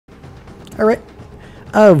Alright,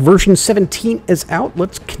 version 17 is out.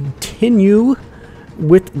 Let's continue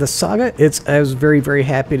with the saga. I was very, very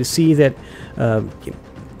happy to see that,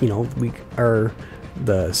 you know,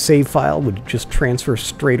 the save file would just transfer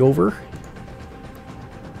straight over.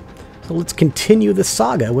 So let's continue the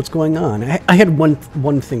saga. What's going on? I had one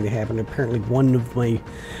thing that happened. Apparently one of my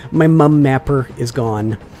mum mapper is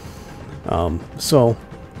gone.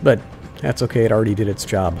 But that's okay. It already did its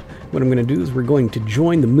job. What I'm going to do is we're going to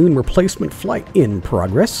join the moon replacement flight in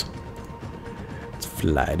progress. Let's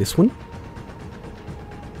fly this one.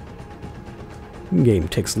 Game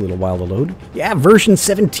takes a little while to load. Yeah, version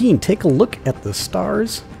 17. Take a look at the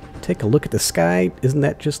stars. Take a look at the sky. Isn't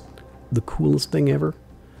that just the coolest thing ever?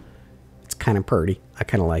 It's kind of pretty. I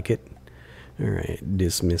kind of like it. Alright,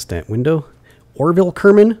 dismiss that window. Orville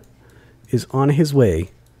Kerman is on his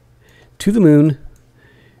way to the moon.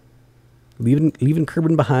 Leaving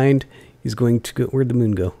Kerbin behind. He's going to go... Where'd the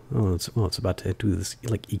moon go? Oh, it's about to do this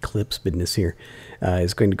like eclipse business here.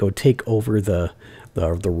 He's going to go take over the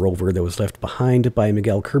rover that was left behind by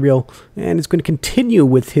Miguel Kerbal, and is going to continue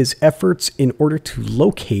with his efforts in order to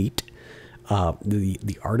locate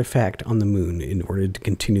the artifact on the moon in order to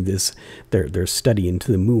continue their study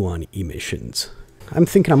into the muon emissions. I'm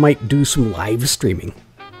thinking I might do some live streaming.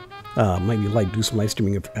 Do some live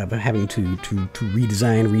streaming of having to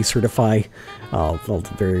redesign, recertify all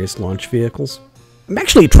the various launch vehicles. I'm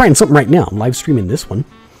actually trying something right now. I'm live streaming this one.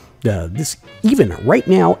 Even right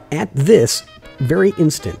now at this very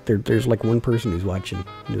instant, there's like one person who's watching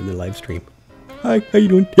doing the live stream. Hi, how you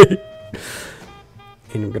doing?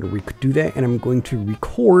 And I'm going to do that, and I'm going to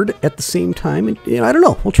record at the same time. And you know, I don't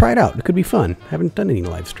know. We'll try it out. It could be fun. I haven't done any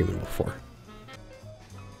live streaming before.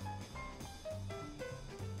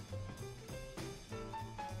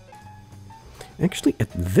 Actually, at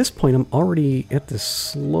this point, I'm already at the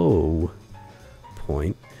slow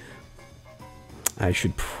point. I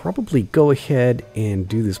should probably go ahead and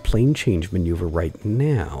do this plane change maneuver right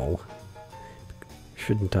now.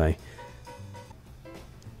 Shouldn't I?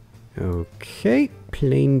 Okay,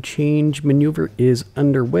 plane change maneuver is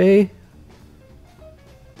underway.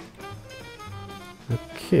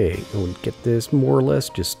 Okay, I'll get this more or less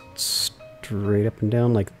just straight up and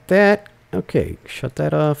down like that. Okay, shut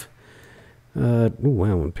that off. Ooh,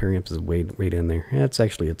 wow, periamps is way down there.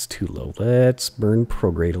 It's too low. Let's burn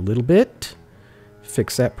prograde a little bit.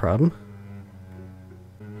 Fix that problem.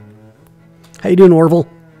 How you doing, Orville?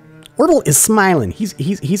 Orville is smiling. He's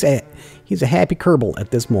a happy Kerbal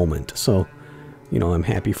at this moment. So, you know, I'm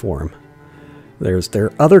happy for him. There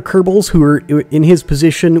are other Kerbals who are in his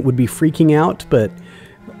position would be freaking out, but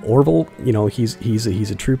Orville, you know, he's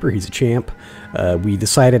a trooper. He's a champ. We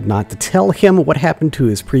decided not to tell him what happened to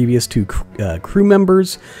his previous two crew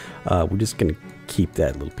members. We're just going to keep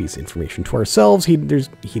that little piece of information to ourselves. He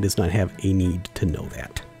does not have a need to know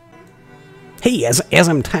that. Hey, as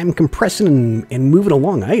I'm time compressing and moving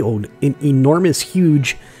along, I owed an enormous,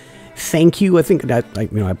 huge thank you. I think that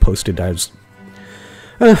I posted. I was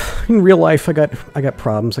in real life. I got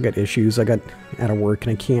problems. I got issues. I got out of work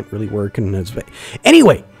and I can't really work. And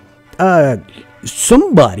anyway,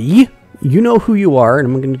 somebody, you know who you are,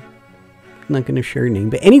 and I'm not gonna share your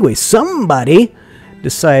name, but anyway, somebody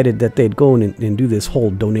decided that they'd go and do this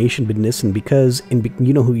whole donation business, and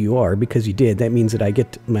you know who you are because you did. That means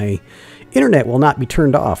that my internet will not be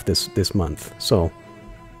turned off this month. So,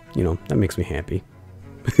 you know, that makes me happy.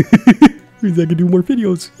 Means I can do more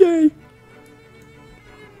videos. Yay!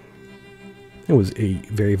 That was a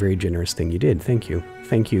very, very generous thing you did. Thank you.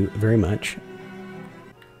 Thank you very much.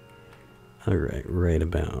 Alright, right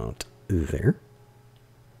about there.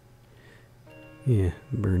 Yeah,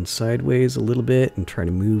 burn sideways a little bit and try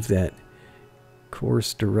to move that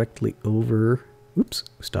course directly over. Oops,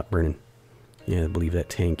 stop burning. Yeah, I believe that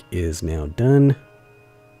tank is now done.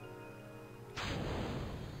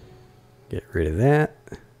 Get rid of that.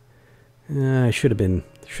 I should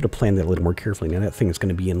have planned that a little more carefully. Now that thing is going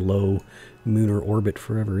to be in low lunar orbit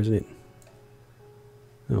forever, isn't it?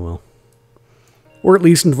 Oh well. Or at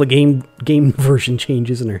least until the game version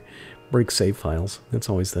changes and or breaks save files. That's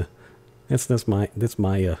always that's my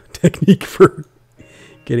technique for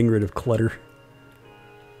getting rid of clutter.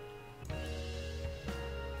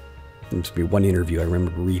 There must be one interview I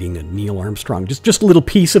remember reading a Neil Armstrong, just a little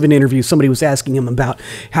piece of an interview. Somebody was asking him about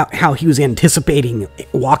how he was anticipating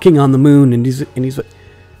walking on the moon, and he's like,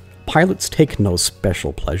 pilots take no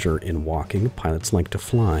special pleasure in walking. Pilots like to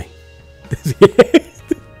fly. Just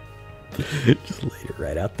laid it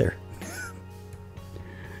right out there.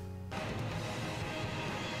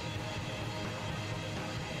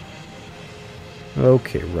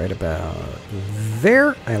 Okay, right about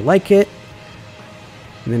there. I like it.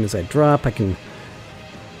 And then as I drop, I can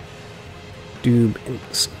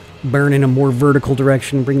burn in a more vertical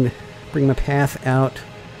direction, bring my path out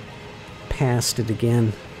past it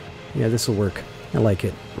again. Yeah, this will work. I like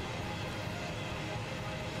it.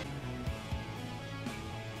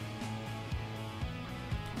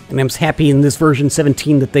 And I'm happy in this version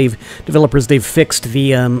 17 that they've fixed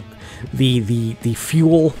the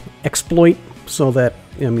fuel exploit, so that,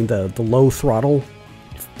 I mean, the low throttle,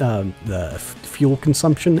 the fuel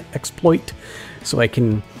consumption exploit, so I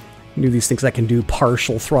can do these things. I can do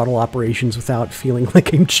partial throttle operations without feeling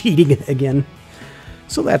like I'm cheating again.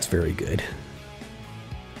 So that's very good.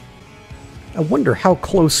 I wonder how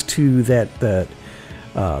close to that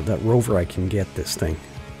rover I can get this thing.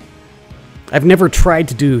 I've never tried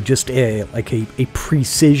to do just a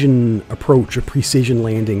precision approach, a precision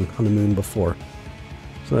landing on the moon before.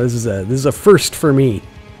 So this is a first for me.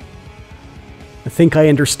 I think I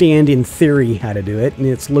understand in theory how to do it, and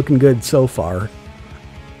it's looking good so far.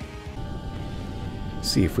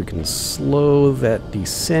 See if we can slow that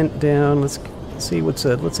descent down. Let's see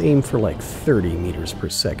let's aim for like 30 meters per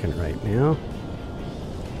second right now.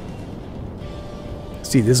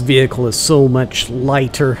 See, this vehicle is so much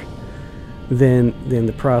lighter than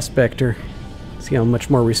the Prospector. See how much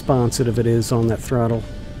more responsive it is on that throttle.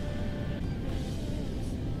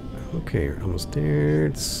 Okay, we're almost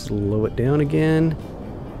there. Slow it down again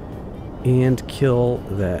and kill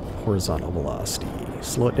that horizontal velocity.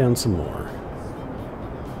 Slow it down some more.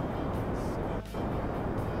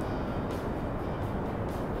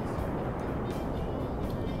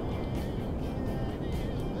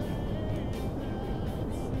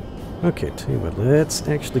 Okay, tell you what, let's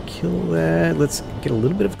actually kill that. Let's get a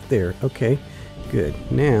little bit of it there. Okay, good.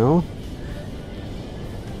 Now,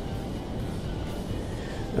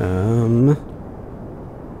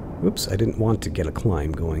 oops, I didn't want to get a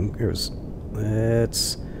climb going. Let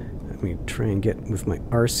me try and get with my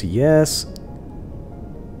RCS.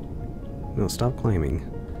 No, stop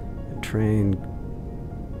climbing. I'm trying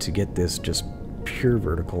to get this just pure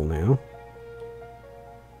vertical now.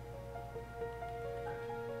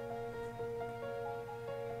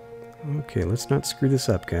 Okay, let's not screw this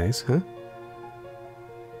up, guys, huh?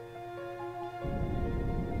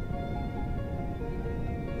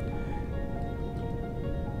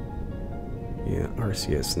 Yeah,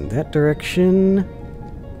 RCS in that direction.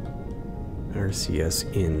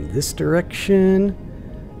 RCS in this direction.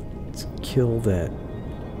 Let's kill that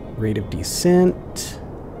rate of descent.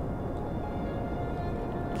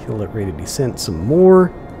 Kill that rate of descent some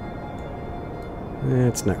more.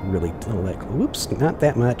 That's not really all that close. Whoops, not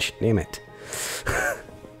that much. Damn it.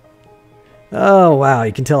 Oh, wow.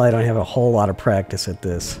 You can tell I don't have a whole lot of practice at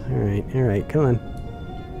this. Alright, come on.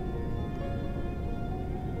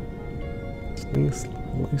 At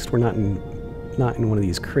least we're not in one of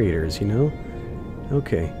these craters, you know?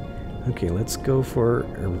 Okay, let's go for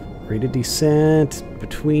a rate of descent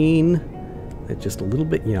between, just a little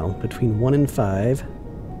bit, you know, between 1 and 5.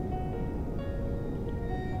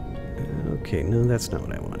 Okay, no, that's not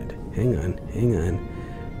what I wanted. Hang on.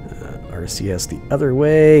 RCS the other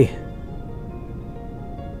way.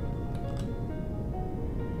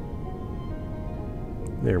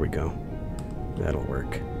 There we go. That'll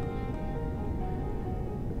work.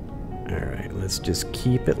 Alright, let's just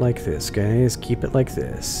keep it like this, guys. Keep it like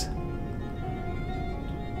this.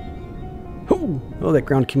 Oh, that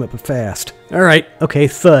ground came up fast. Alright, okay,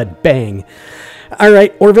 thud, bang.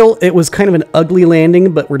 Alright, Orville, it was kind of an ugly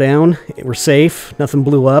landing, but we're down. We're safe. Nothing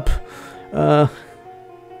blew up.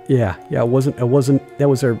 Yeah, it wasn't, that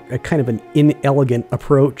was a kind of an inelegant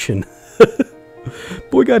approach, and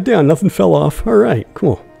boy got down, nothing fell off. Alright,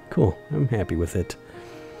 cool. I'm happy with it.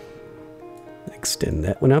 Extend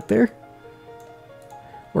that one out there.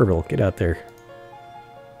 Orville, get out there.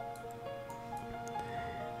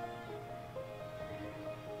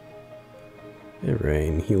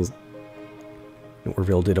 Alright, and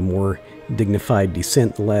Orville did a more dignified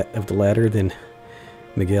descent of the ladder than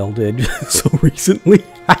Miguel did so recently.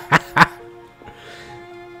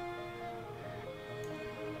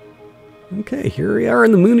 Okay, here we are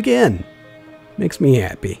on the moon again. Makes me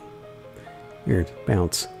happy. Here,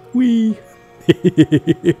 bounce. Whee!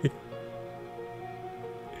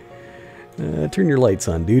 Turn your lights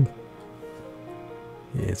on, dude.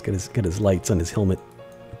 Yeah, it's got his lights on his helmet.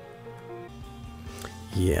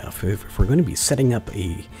 Yeah, if we're going to be setting up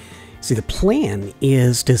a... See, the plan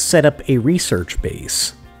is to set up a research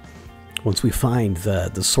base once we find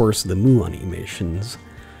the source of the muon emissions.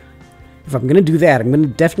 If I'm going to do that,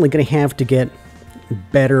 I'm definitely going to have to get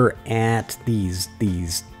better at these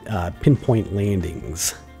pinpoint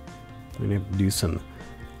landings. I'm going to have to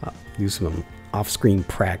do some off-screen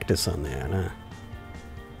practice on that, huh?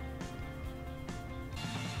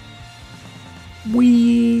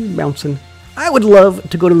 Wee, bouncing. I would love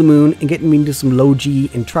to go to the moon and get me into some low G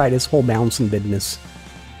and try this whole bouncing business.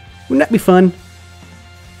 Wouldn't that be fun?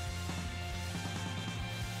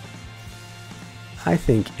 I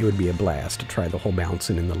think it would be a blast to try the whole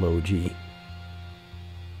bouncing in the low G.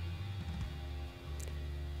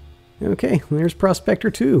 Okay, there's Prospector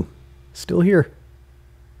 2. Still here.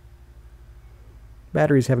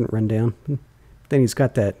 Batteries haven't run down. Then he's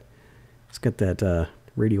got that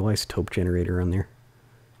radioisotope generator on there.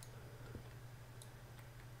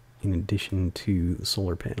 In addition to the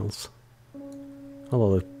solar panels.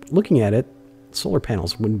 Although, looking at it, solar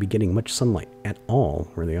panels wouldn't be getting much sunlight at all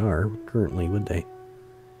where they are currently, would they?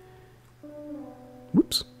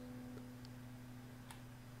 Whoops.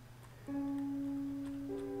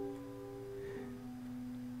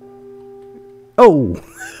 Oh!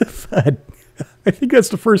 I think that's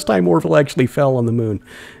the first time Orville actually fell on the moon.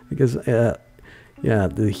 Because, yeah,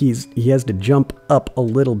 he has to jump up a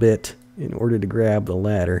little bit in order to grab the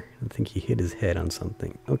ladder. I think he hit his head on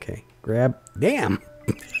something. Okay, grab. Damn!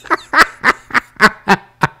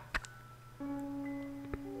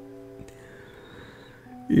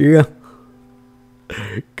 Yeah.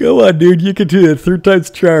 Come on, dude. You can do it. Third time's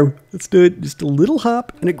the charm. Let's do it. Just a little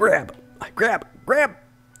hop and a grab. Grab. Grab.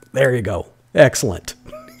 There you go. Excellent.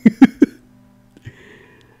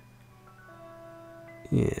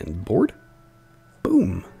 And board.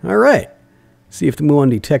 Boom. All right. See if the muon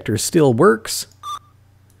detector still works.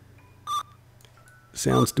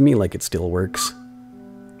 Sounds to me like it still works.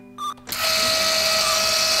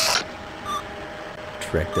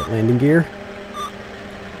 Track that landing gear.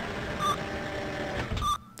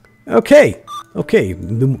 Okay. Okay.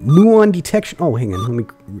 The muon detection. Oh, hang on.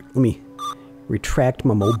 Let me retract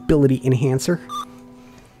my mobility enhancer.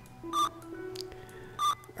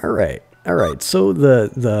 All right. All right. So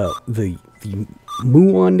the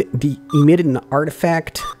muon emitted an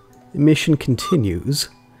artifact mission continues.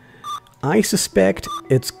 I suspect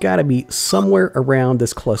it's got to be somewhere around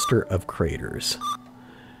this cluster of craters.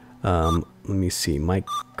 Let me see. My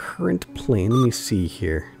current plane. Let me see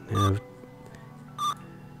here.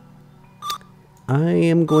 I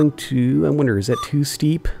am going to... I wonder, is that too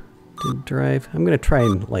steep to drive? I'm going to try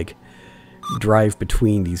and, like, drive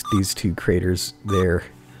between these two craters there.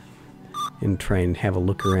 And try and have a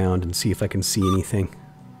look around and see if I can see anything.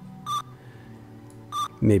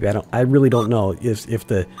 Maybe I really don't know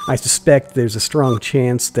I suspect there's a strong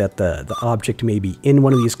chance that the object may be in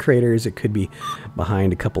one of these craters. It could be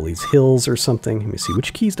behind a couple of these hills or something. Let me see,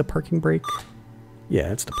 which key's the parking brake?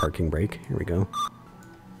 Yeah, it's the parking brake. Here we go.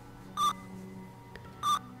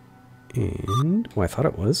 And I thought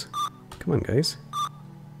it was. Come on, guys.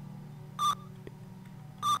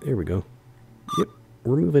 There we go. Yep,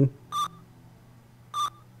 we're moving.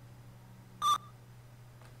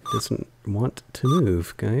 Doesn't want to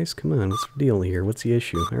move, guys. Come on, what's the deal here? What's the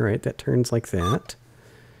issue? Alright, that turns like that.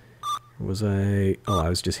 Was I... Oh, I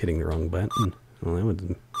was just hitting the wrong button. Well, that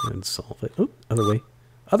would solve it. Oh, other way.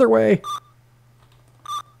 Other way!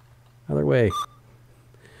 Other way.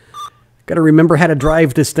 Gotta remember how to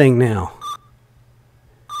drive this thing now.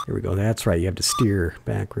 Here we go. That's right, you have to steer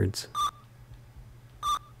backwards.